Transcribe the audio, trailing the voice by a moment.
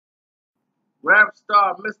Rap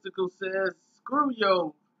star Mystikal says, screw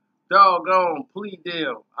your doggone plea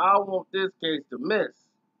deal. I want this case to miss.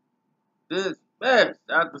 This mess.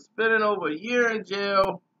 After spending over a year in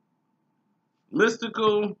jail,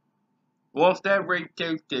 Mystikal wants that rape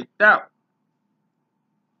case kicked out.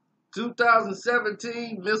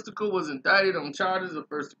 2017, Mystikal was indicted on charges of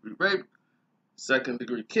first-degree rape,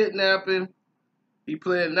 second-degree kidnapping. He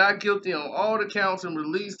pled not guilty on all the counts and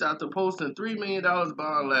released after posting $3 million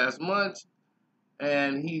bond last month.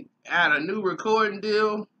 And he had a new recording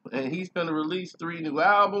deal, and he's going to release 3 new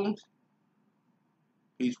albums.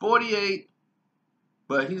 He's 48,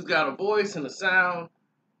 but he's got a voice and a sound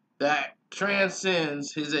that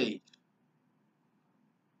transcends his age.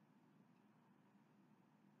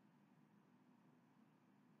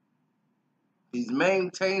 He's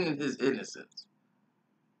maintaining his innocence.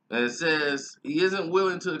 And it says he isn't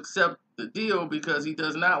willing to accept the deal because he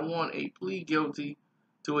does not want a plea guilty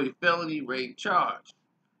to a felony rape charge.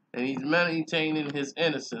 And he's maintaining his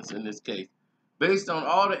innocence in this case. Based on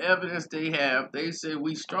all the evidence they have, they say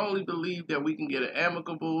we strongly believe that we can get an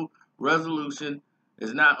amicable resolution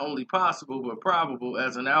is not only possible but probable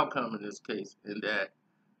as an outcome in this case. And that,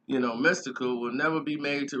 Mystikal will never be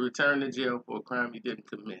made to return to jail for a crime he didn't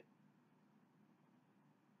commit.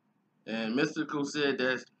 And Mystikal said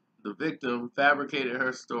that the victim fabricated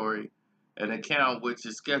her story, an account which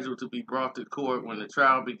is scheduled to be brought to court when the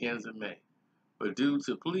trial begins in May. But due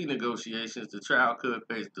to plea negotiations, the trial could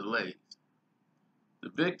face delays. The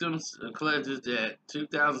victim alleges that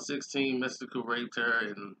 2016 Mystikal raped her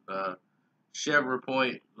in Chevrolet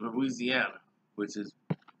Point, Louisiana, which is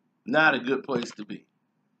not a good place to be.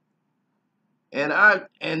 And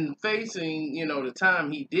facing, the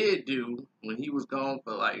time he did do when he was gone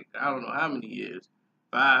for I don't know how many years,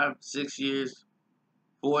 5, 6 years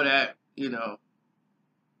for that,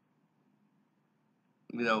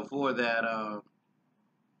 for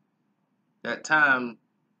that time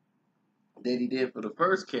that he did for the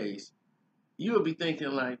first case, you would be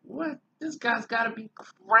thinking what? This guy's got to be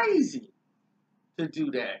crazy to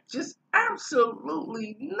do that. Just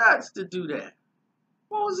absolutely nuts to do that.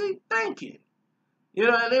 What was he thinking?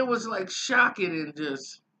 And it was shocking and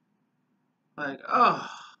just oh,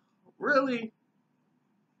 really?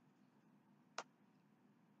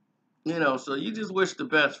 So you just wish the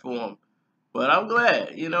best for him. But I'm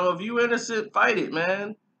glad, if you innocent, fight it,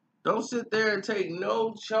 man. Don't sit there and take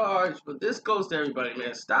no charge. But this goes to everybody,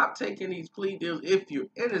 man. Stop taking these plea deals if you're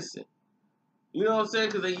innocent. You know what I'm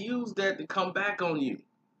saying? Because they use that to come back on you.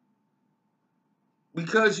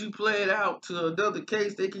 Because you played out to another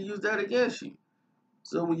case, they can use that against you.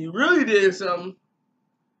 So when you really did something,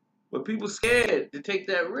 but people scared to take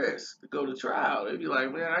that risk to go to trial, they be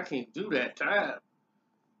like, man, I can't do that time.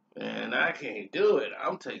 Man, I can't do it.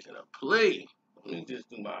 I'm taking a plea. Let me just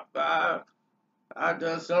do my 5. I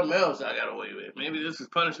done something else I got away with. Maybe this is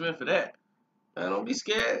punishment for that. Man, don't be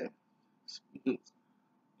scared.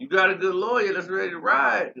 You got a good lawyer that's ready to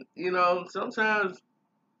ride. Sometimes,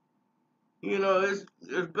 it's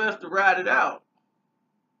best to ride it out.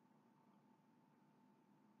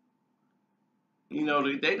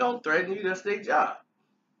 They gonna threaten you. That's their job.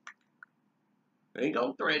 They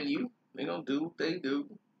gonna threaten you. They gonna do what they do.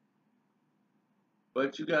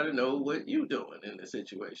 But you gotta know what you doing in the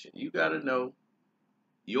situation. You gotta know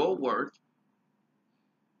your worth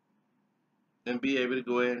and be able to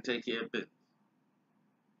go ahead and take care of business.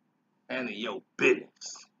 Handle your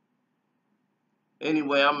business.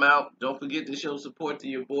 Anyway, I'm out. Don't forget to show support to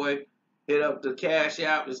your boy. Hit up the Cash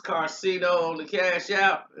App. It's Carcino on the Cash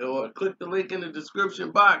App. Or click the link in the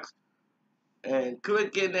description box. And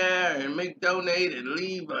click in there and make donate and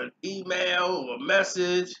leave an email or a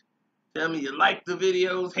message. Tell me you like the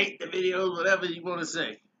videos, hate the videos, whatever you want to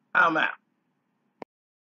say. I'm out.